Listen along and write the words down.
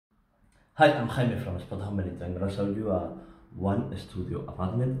Hi, I'm Jaime from Spotahome. I'm going to show you a one studio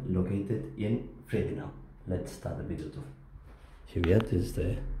apartment located in Friedenau. Let's start the video tour. Here is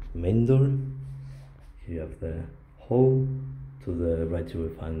the main door. Here you have the hall. To the right you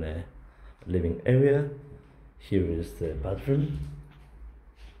will find the living area. Here is the bathroom.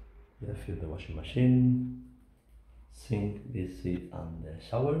 You have here the washing machine, sink, WC and the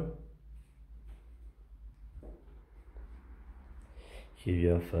shower. Here you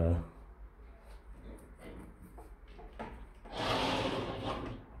have a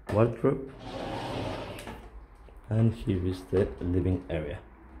wardrobe, and here is the living area.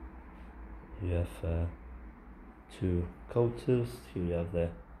 You have two couches. Here you have the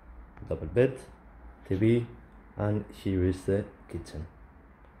double bed, TV, and here is the kitchen.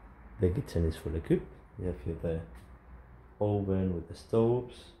 The kitchen is fully equipped. You have here the oven with the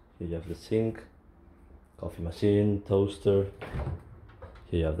stoves. Here you have the sink, coffee machine, toaster.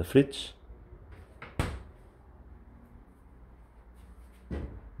 Here you have the fridge.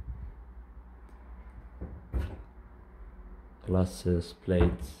 Glasses,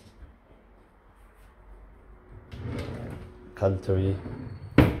 plates, cutlery.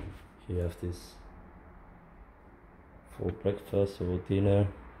 Here you have this for breakfast or dinner,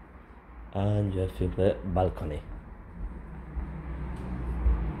 and you have here the balcony.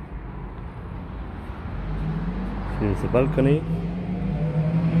 Here's the balcony.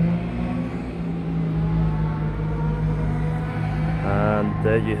 And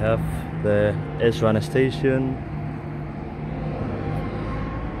there you have the S1 station.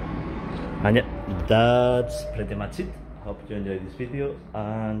 And yeah, that's pretty much it. Hope you enjoyed this video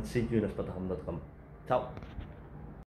and see you in spotahome.com. Ciao!